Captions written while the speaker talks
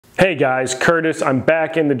Hey guys, Curtis. I'm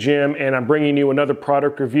back in the gym and I'm bringing you another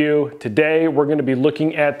product review. Today we're going to be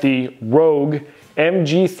looking at the Rogue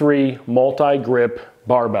MG-3 multi-grip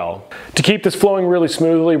barbell. To keep this flowing really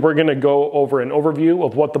smoothly, we're going to go over an overview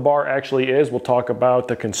of what the bar actually is. We'll talk about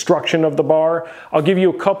the construction of the bar. I'll give you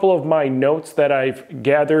a couple of my notes that I've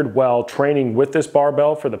gathered while training with this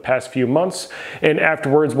barbell for the past few months, and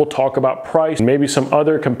afterwards we'll talk about price and maybe some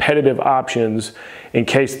other competitive options in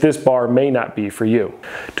case this bar may not be for you.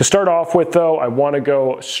 To start off with though, I want to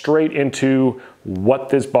go straight into what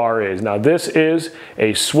this bar is. Now this is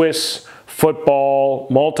a Swiss football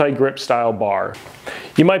multi-grip style bar.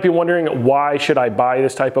 You might be wondering, why should I buy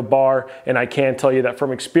this type of bar? And I can tell you that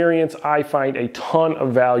from experience, I find a ton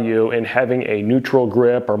of value in having a neutral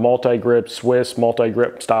grip or multi-grip Swiss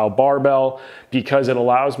multi-grip style barbell because it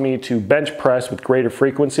allows me to bench press with greater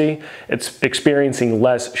frequency. It's experiencing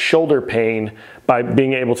less shoulder pain by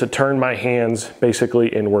being able to turn my hands basically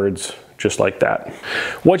inwards, just like that.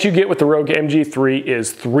 What you get with the Rogue MG-3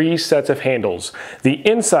 is 3 sets of handles. The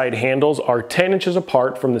inside handles are 10 inches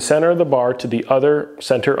apart from the center of the bar to the other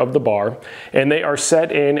center of the bar, and they are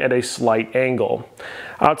set in at a slight angle.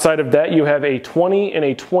 Outside of that, you have a 20 and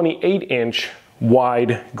a 28 inch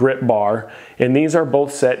wide grip bar, and these are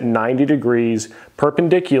both set 90 degrees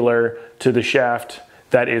perpendicular to the shaft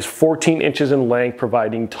that is 14 inches in length,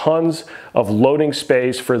 providing tons of loading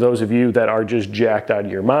space for those of you that are just jacked out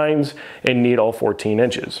of your minds and need all 14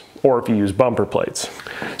 inches, or if you use bumper plates.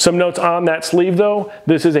 Some notes on that sleeve though,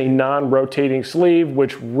 this is a non-rotating sleeve,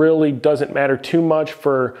 which really doesn't matter too much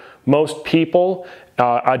for most people.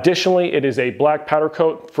 Additionally, it is a black powder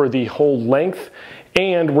coat for the whole length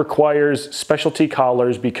and requires specialty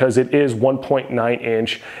collars because it is 1.9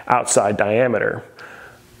 inch outside diameter.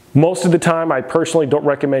 Most of the time, I personally don't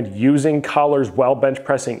recommend using collars while bench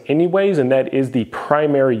pressing anyways, and that is the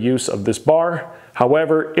primary use of this bar.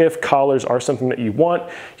 However, if collars are something that you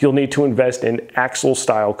want, you'll need to invest in axle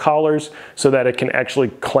style collars so that it can actually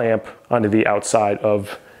clamp onto the outside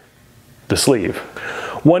of the sleeve.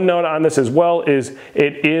 One note on this as well is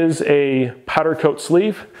it is a powder coat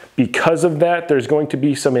sleeve. Because of that, there's going to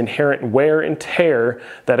be some inherent wear and tear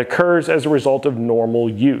that occurs as a result of normal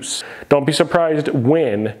use. Don't be surprised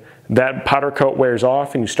when that powder coat wears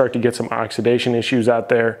off and you start to get some oxidation issues out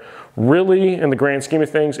there. Really, in the grand scheme of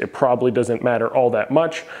things, it probably doesn't matter all that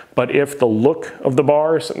much, but if the look of the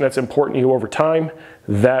bar is something that's important to you over time,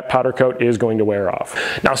 that powder coat is going to wear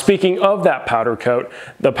off. Now, speaking of that powder coat,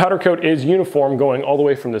 the powder coat is uniform going all the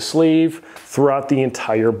way from the sleeve throughout the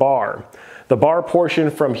entire bar. The bar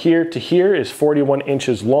portion from here to here is 41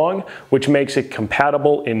 inches long, which makes it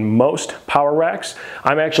compatible in most power racks.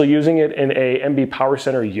 I'm actually using it in a MB Power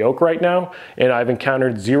Center yoke right now, and I've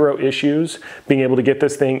encountered 0 issues being able to get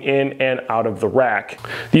this thing in and out of the rack.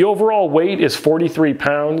 The overall weight is 43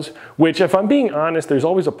 pounds, which, if I'm being honest, there's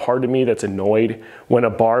always a part of me that's annoyed when a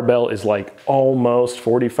barbell is like almost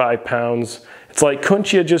 45 pounds. It's like,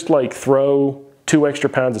 couldn't you just like throw 2 extra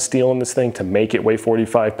pounds of steel in this thing to make it weigh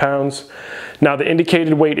 45 pounds. Now the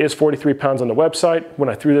indicated weight is 43 pounds on the website. When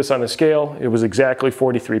I threw this on a scale, it was exactly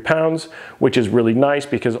 43 pounds, which is really nice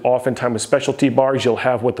because oftentimes with specialty bars, you'll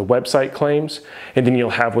have what the website claims, and then you'll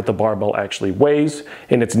have what the barbell actually weighs.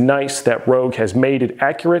 And it's nice that Rogue has made it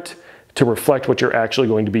accurate to reflect what you're actually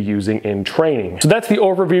going to be using in training. So that's the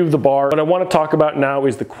overview of the bar. What I want to talk about now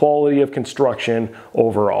is the quality of construction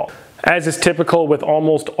overall. As is typical with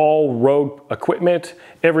almost all Rogue equipment,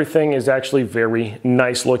 everything is actually very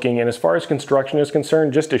nice looking. And as far as construction is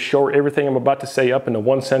concerned, just to shore everything I'm about to say up into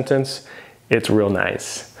one sentence, it's real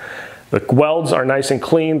nice. The welds are nice and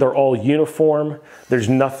clean. They're all uniform. There's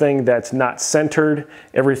nothing that's not centered.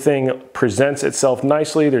 Everything presents itself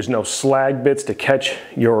nicely. There's no slag bits to catch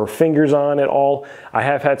your fingers on at all. I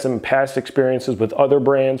have had some past experiences with other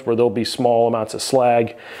brands where there'll be small amounts of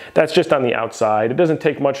slag. That's just on the outside. It doesn't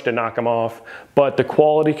take much to knock them off, but the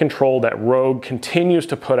quality control that Rogue continues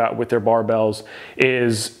to put out with their barbells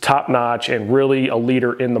is top notch and really a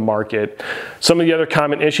leader in the market. Some of the other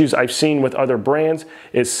common issues I've seen with other brands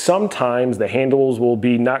is sometimes the handles will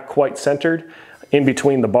be not quite centered in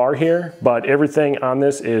between the bar here, but everything on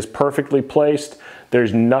this is perfectly placed.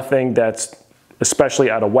 There's nothing that's especially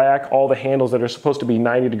out of whack. All the handles that are supposed to be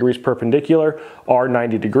 90 degrees perpendicular are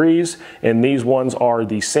 90 degrees, and these ones are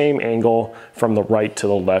the same angle from the right to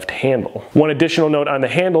the left handle. One additional note on the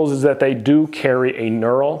handles is that they do carry a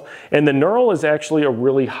knurl, and the knurl is actually a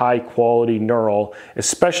really high quality knurl,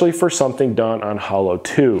 especially for something done on hollow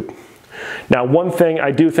tube. Now, one thing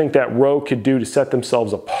I do think that Rogue could do to set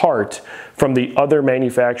themselves apart from the other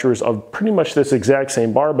manufacturers of pretty much this exact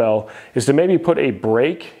same barbell is to maybe put a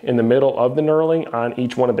brake in the middle of the knurling on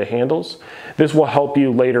each one of the handles. This will help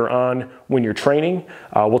you later on when you're training.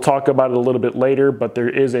 We'll talk about it a little bit later, but there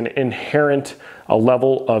is an inherent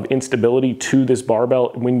level of instability to this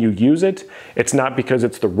barbell when you use it. It's not because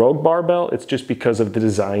it's the Rogue barbell, it's just because of the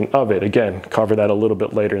design of it. Again, cover that a little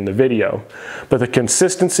bit later in the video. But the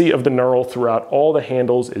consistency of the knurl throughout all the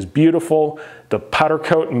handles is beautiful. The powder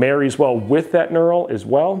coat marries well with that knurl as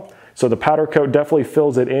well. So the powder coat definitely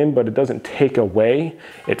fills it in, but it doesn't take away.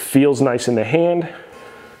 It feels nice in the hand,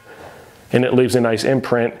 and it leaves a nice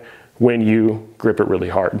imprint when you grip it really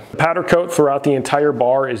hard. The powder coat throughout the entire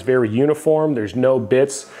bar is very uniform. There's no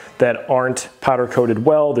bits that aren't powder coated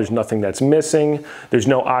well. There's nothing that's missing. There's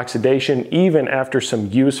no oxidation, even after some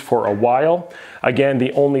use for a while. Again,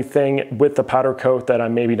 the only thing with the powder coat that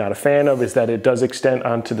I'm maybe not a fan of is that it does extend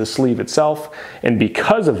onto the sleeve itself. And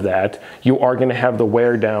because of that, you are gonna have the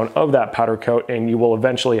wear down of that powder coat, and you will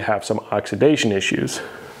eventually have some oxidation issues.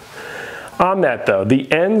 On that though,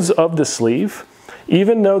 the ends of the sleeve,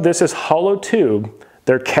 even though this is hollow tube,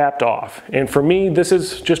 they're capped off. And for me, this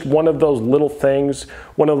is just one of those little things,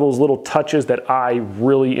 one of those little touches that I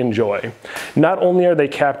really enjoy. Not only are they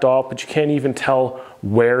capped off, but you can't even tell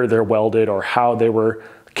where they're welded or how they were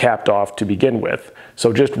capped off to begin with.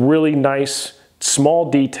 So just really nice, small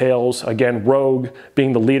details. Again, Rogue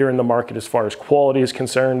being the leader in the market as far as quality is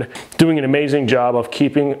concerned, doing an amazing job of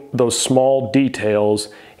keeping those small details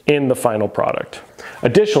in the final product.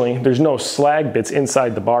 Additionally, there's no slag bits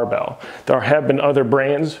inside the barbell. There have been other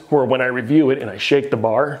brands where when I review it and I shake the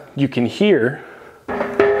bar, you can hear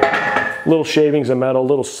little shavings of metal,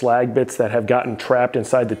 little slag bits that have gotten trapped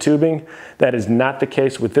inside the tubing. That is not the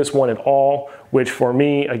case with this one at all, which for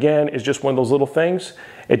me, again, is just one of those little things.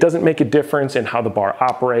 It doesn't make a difference in how the bar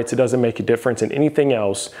operates. It doesn't make a difference in anything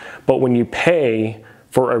else. But when you pay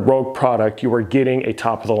for a Rogue product, you are getting a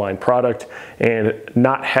top of the line product, and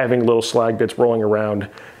not having little slag bits rolling around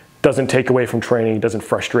doesn't take away from training, doesn't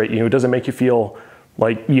frustrate you, it doesn't make you feel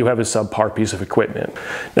like you have a subpar piece of equipment.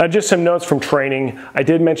 Now, just some notes from training. I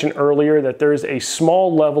did mention earlier that there is a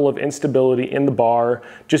small level of instability in the bar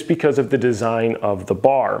just because of the design of the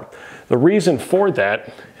bar. The reason for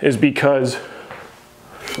that is because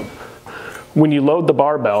when you load the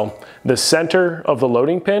barbell, the center of the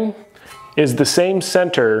loading pin is the same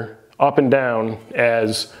center up and down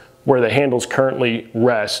as where the handles currently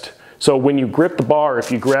rest. So when you grip the bar,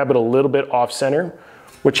 if you grab it a little bit off center,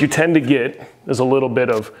 what you tend to get is a little bit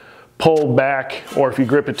of pull back, or if you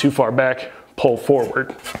grip it too far back, pull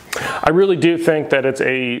forward. I really do think that it's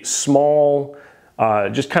a small,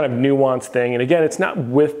 just kind of nuanced thing. And again, it's not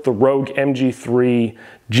with the Rogue MG-3,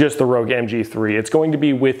 just the Rogue MG-3. It's going to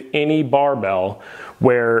be with any barbell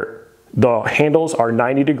where the handles are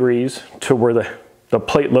 90 degrees to where the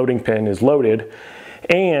plate loading pin is loaded,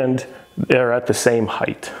 and they're at the same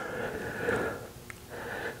height.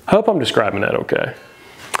 I hope I'm describing that okay.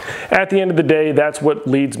 At the end of the day, that's what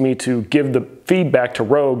leads me to give the feedback to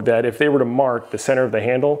Rogue that if they were to mark the center of the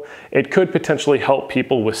handle, it could potentially help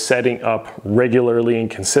people with setting up regularly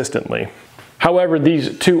and consistently. However,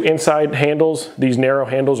 these two inside handles, these narrow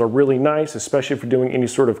handles, are really nice, especially if you're doing any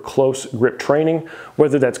sort of close grip training,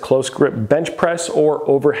 whether that's close grip bench press or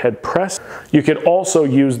overhead press. You could also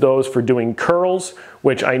use those for doing curls,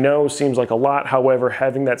 which I know seems like a lot. However,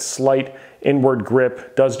 having that slight inward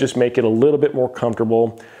grip does just make it a little bit more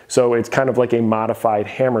comfortable. So it's kind of like a modified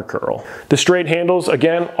hammer curl. The straight handles,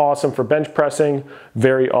 again, awesome for bench pressing,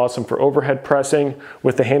 very awesome for overhead pressing.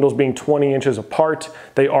 With the handles being 20 inches apart,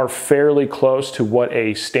 they are fairly close to what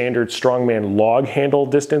a standard Strongman log handle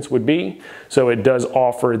distance would be. So it does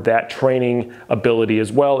offer that training ability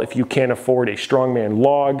as well. If you can't afford a Strongman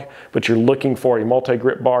log, but you're looking for a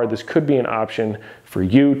multi-grip bar, this could be an option for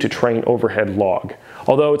you to train overhead log.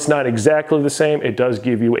 Although it's not exactly the same, it does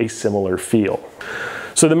give you a similar feel.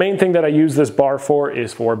 So the main thing that I use this bar for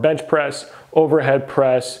is for bench press, overhead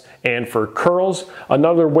press, and for curls.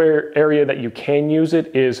 Another area that you can use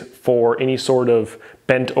it is for any sort of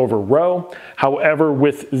bent over row. However,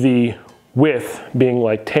 with the width being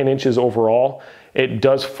like 10 inches overall, it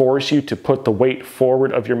does force you to put the weight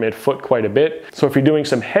forward of your midfoot quite a bit. So if you're doing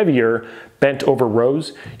some heavier bent over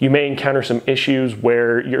rows, you may encounter some issues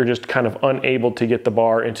where you're just kind of unable to get the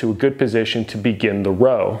bar into a good position to begin the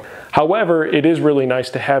row. However, it is really nice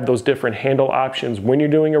to have those different handle options when you're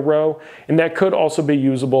doing a row, and that could also be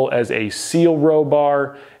usable as a seal row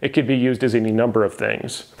bar. It could be used as any number of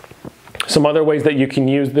things. Some other ways that you can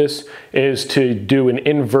use this is to do an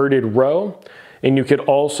inverted row. and you could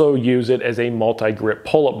also use it as a multi-grip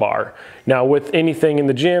pull-up bar. Now, with anything in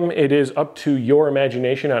the gym, it is up to your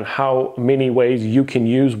imagination on how many ways you can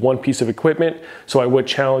use one piece of equipment. So I would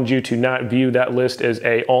challenge you to not view that list as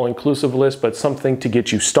a all-inclusive list, but something to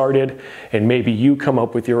get you started, and maybe you come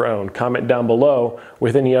up with your own. Comment down below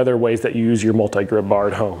with any other ways that you use your multi-grip bar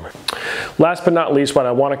at home. Last but not least, what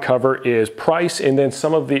I want to cover is price and then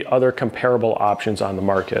some of the other comparable options on the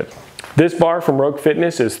market. This bar from Rogue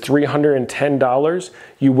Fitness is $310.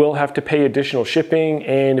 You will have to pay additional shipping,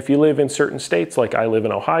 and if you live in certain states, like I live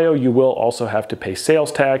in Ohio, you will also have to pay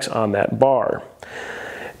sales tax on that bar.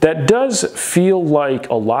 That does feel like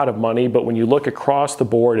a lot of money, but when you look across the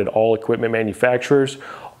board at all equipment manufacturers,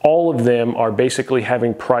 all of them are basically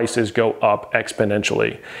having prices go up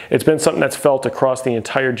exponentially. It's been something that's felt across the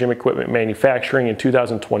entire gym equipment manufacturing in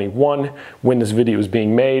 2021 when this video is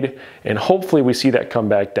being made, and hopefully we see that come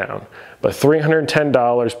back down. But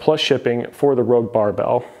 $310 plus shipping for the Rogue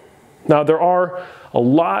Barbell. Now, there are a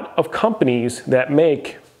lot of companies that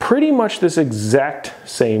make pretty much this exact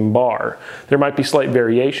same bar. There might be slight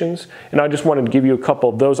variations, and I just wanted to give you a couple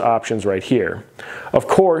of those options right here. Of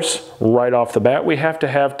course, right off the bat, we have to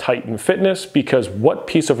have Titan Fitness, because what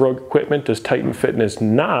piece of Rogue equipment does Titan Fitness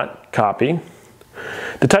not copy?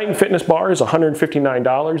 The Titan Fitness bar is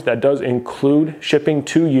 $159. That does include shipping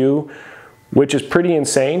to you, which is pretty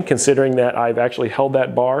insane considering that I've actually held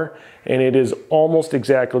that bar, and it is almost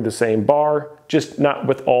exactly the same bar, just not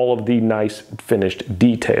with all of the nice finished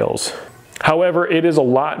details. However, it is a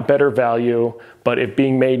lot better value, but if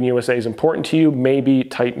being made in USA is important to you, maybe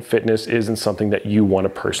Titan Fitness isn't something that you want to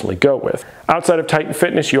personally go with. Outside of Titan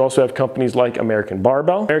Fitness, you also have companies like American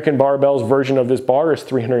Barbell. American Barbell's version of this bar is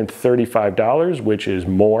 $335, which is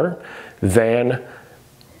more than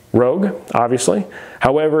Rogue, obviously.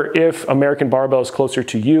 However, if American Barbell is closer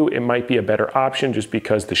to you, it might be a better option just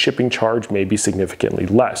because the shipping charge may be significantly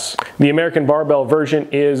less. The American Barbell version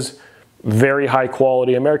is very high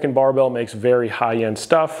quality. American Barbell makes very high-end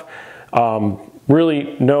stuff.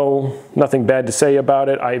 Really nothing bad to say about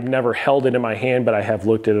it. I've never held it in my hand, but I have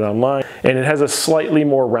looked at it online. And it has a slightly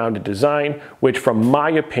more rounded design, which from my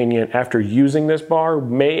opinion, after using this bar,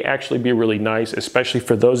 may actually be really nice, especially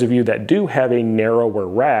for those of you that do have a narrower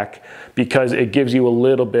rack, because it gives you a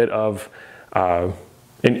little bit of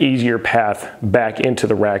an easier path back into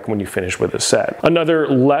the rack when you finish with a set. Another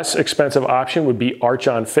less expensive option would be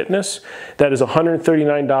Arch-On Fitness. That is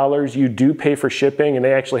 $139. You do pay for shipping, and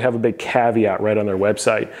they actually have a big caveat right on their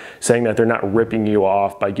website saying that they're not ripping you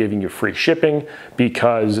off by giving you free shipping,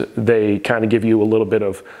 because they kind of give you a little bit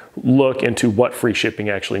of look into what free shipping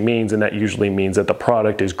actually means, and that usually means that the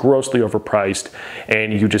product is grossly overpriced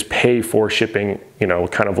and you just pay for shipping, you know,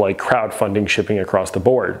 kind of like crowdfunding shipping across the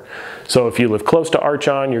board. So if you live close to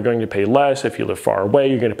Arch-On, you're going to pay less. If you live far away,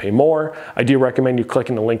 you're going to pay more. I do recommend you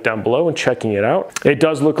clicking the link down below and checking it out. It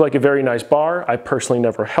does look like a very nice bar. I personally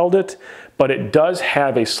never held it, but it does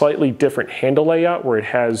have a slightly different handle layout where it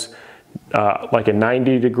has like a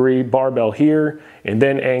 90-degree barbell here, and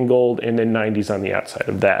then angled, and then 90s on the outside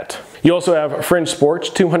of that. You also have Fringe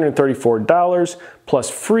Sports, $234 plus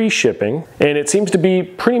free shipping, and it seems to be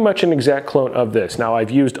pretty much an exact clone of this. Now,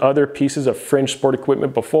 I've used other pieces of Fringe sport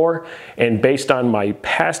equipment before, and based on my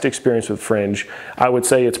past experience with Fringe, I would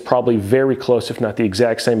say it's probably very close, if not the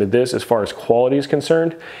exact same as this as far as quality is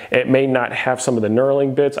concerned. It may not have some of the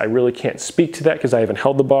knurling bits. I really can't speak to that because I haven't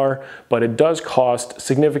held the bar, but it does cost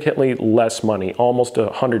significantly less money, almost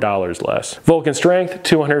 $100 less. Vulcan Strength,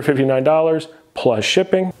 $259 plus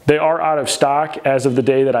shipping. They are out of stock as of the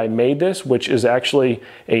day that I made this, which is actually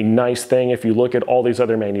a nice thing if you look at all these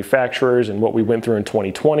other manufacturers and what we went through in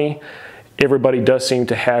 2020. Everybody does seem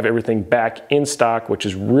to have everything back in stock, which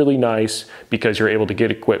is really nice because you're able to get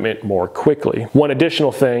equipment more quickly. One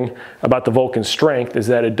additional thing about the Vulcan Strength is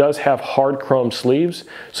that it does have hard chrome sleeves,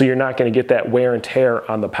 so you're not going to get that wear and tear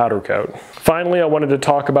on the powder coat. Finally, I wanted to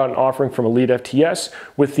talk about an offering from Elite FTS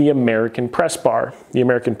with the American Press Bar. The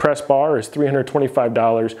American Press Bar is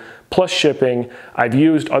 $325 plus shipping. I've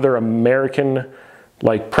used other American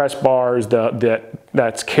like press bars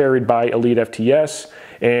that's carried by Elite FTS,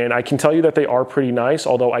 and I can tell you that they are pretty nice,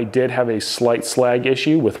 although I did have a slight slag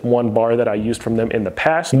issue with one bar that I used from them in the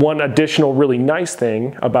past. One additional really nice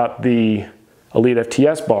thing about the Elite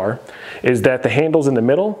FTS bar is that the handles in the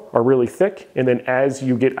middle are really thick, and then as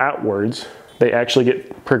you get outwards, they actually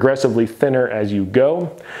get progressively thinner as you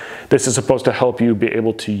go. This is supposed to help you be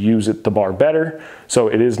able to use the bar better. So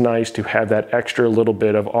it is nice to have that extra little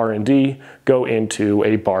bit of R&D go into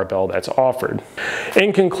a barbell that's offered.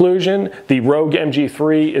 In conclusion, the Rogue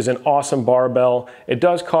MG-3 is an awesome barbell. It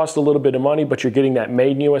does cost a little bit of money, but you're getting that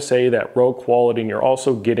made in USA, that Rogue quality, and you're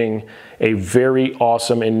also getting a very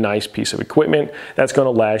awesome and nice piece of equipment that's going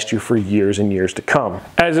to last you for years and years to come.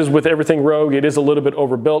 As is with everything Rogue, it is a little bit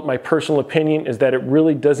overbuilt. My personal opinion is that it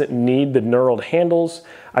really doesn't need the knurled handles.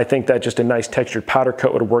 I think that just a nice textured powder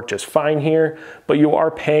coat would work just fine here, but you are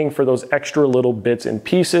paying for those extra little bits and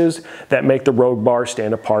pieces that make the Rogue bar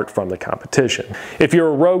stand apart from the competition. If you're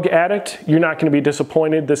a Rogue addict, you're not going to be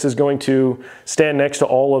disappointed. This is going to stand next to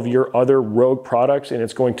all of your other Rogue products, and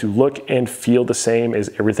it's going to look and feel the same as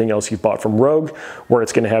everything else you've bought from Rogue, where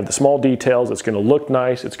it's going to have the small details, it's going to look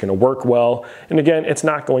nice, it's going to work well, and again, it's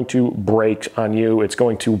not going to break on you, it's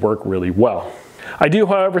going to work really well. I do,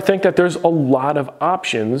 however, think that there's a lot of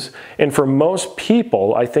options, and for most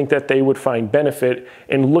people, I think that they would find benefit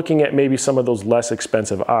in looking at maybe some of those less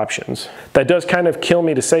expensive options. That does kind of kill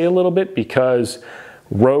me to say a little bit, because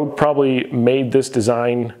Rogue probably made this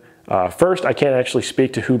design first. I can't actually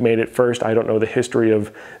speak to who made it first. I don't know the history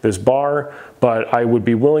of this bar, but I would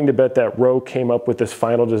be willing to bet that Rogue came up with this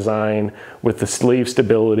final design with the sleeve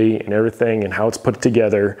stability and everything and how it's put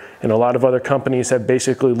together. And a lot of other companies have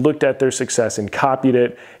basically looked at their success and copied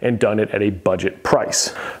it and done it at a budget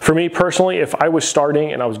price. For me personally, if I was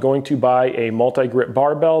starting and I was going to buy a multi-grip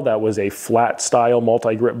barbell that was a flat style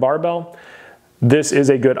multi-grip barbell, this is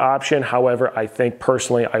a good option. However, I think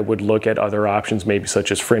personally I would look at other options, maybe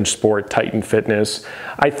such as Fringe Sport, Titan Fitness.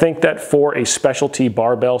 I think that for a specialty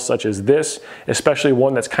barbell such as this, especially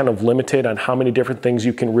one that's kind of limited on how many different things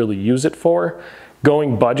you can really use it for,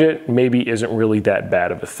 going budget maybe isn't really that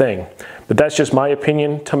bad of a thing. But that's just my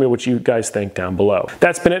opinion. Tell me what you guys think down below.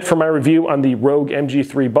 That's been it for my review on the Rogue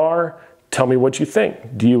MG-3 bar. Tell me what you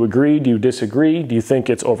think. Do you agree? Do you disagree? Do you think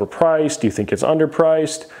it's overpriced? Do you think it's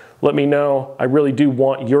underpriced? Let me know. I really do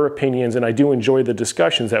want your opinions, and I do enjoy the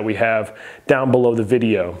discussions that we have down below the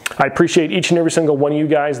video. I appreciate each and every single one of you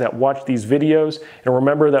guys that watch these videos, and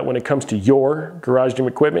remember that when it comes to your garage gym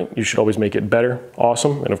equipment, you should always make it better,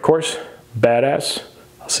 awesome, and of course, badass.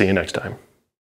 I'll see you next time.